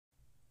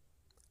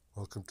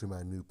Welcome to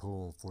my new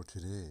poem for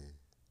today.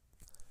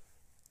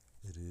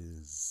 It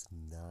is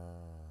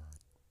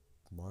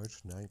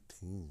March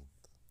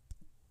 19th.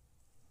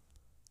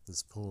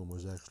 This poem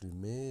was actually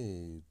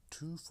made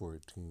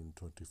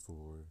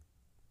 2/14/24,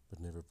 but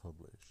never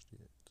published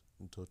yet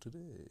until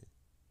today.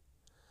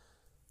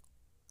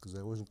 Because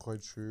I wasn't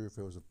quite sure if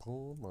it was a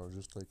poem or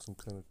just like some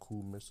kind of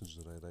cool message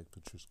that I like to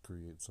just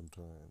create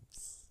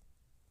sometimes.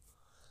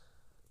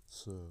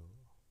 So,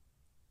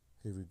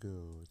 here we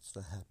go. It's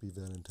the Happy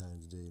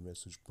Valentine's Day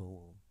message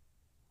poem.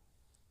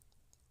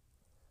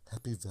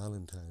 Happy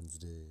Valentine's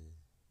Day.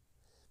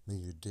 May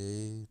your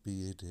day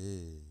be a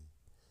day,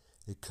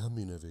 a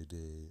coming of a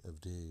day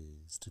of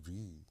days to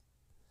be.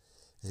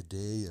 A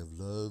day of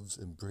loves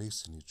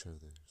embracing each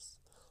other's,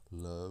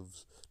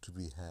 loves to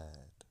be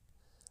had.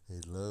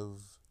 A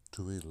love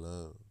to a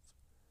love,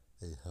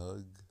 a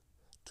hug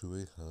to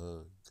a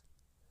hug,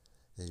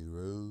 a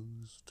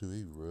rose to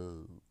a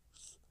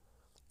rose,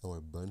 or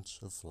a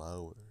bunch of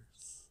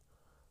flowers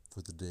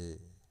for the day,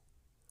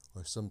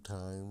 or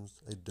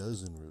sometimes a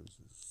dozen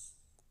roses.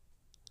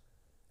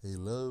 A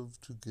love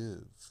to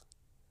give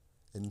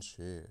and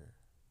share,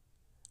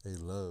 a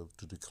love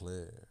to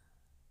declare,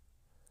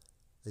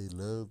 a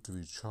love to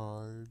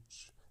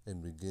recharge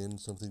and begin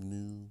something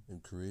new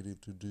and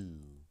creative to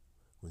do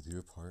with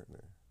your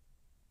partner.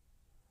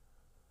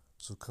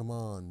 So come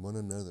on, one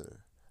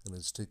another, and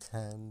let's take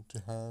hand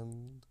to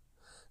hand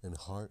and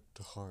heart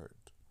to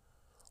heart,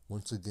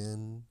 once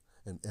again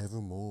and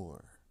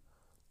evermore,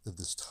 at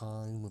this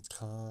time of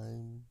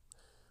time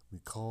we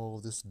call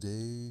this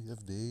day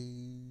of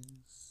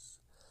days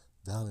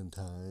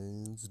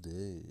Valentine's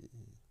Day.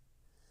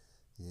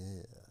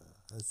 Yeah,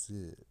 that's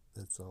it.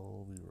 That's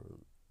all we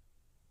wrote.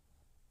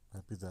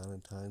 Happy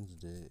Valentine's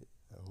Day.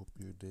 I hope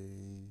your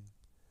day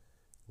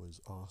was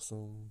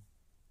awesome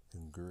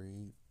and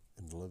great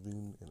and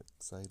loving and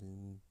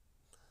exciting.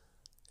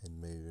 And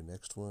may your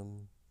next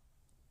one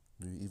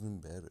be even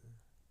better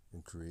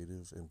and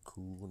creative and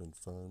cool and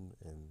fun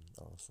and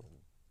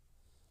awesome.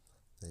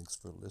 Thanks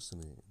for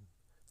listening.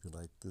 If you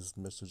like this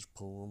message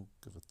poem,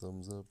 give a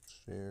thumbs up,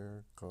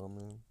 share,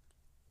 comment.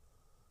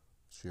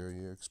 Share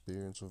your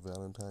experience with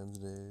Valentine's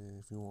Day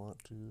if you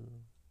want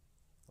to,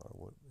 or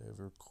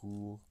whatever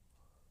cool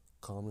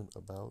comment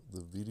about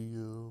the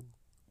video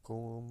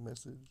poem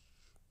message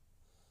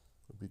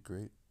would be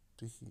great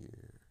to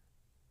hear.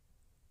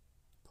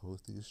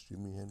 Potheus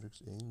Jimi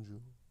Hendrix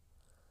Angel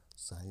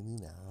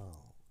signing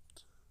out.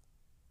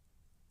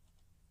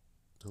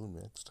 Till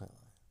next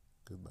time,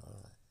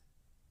 goodbye.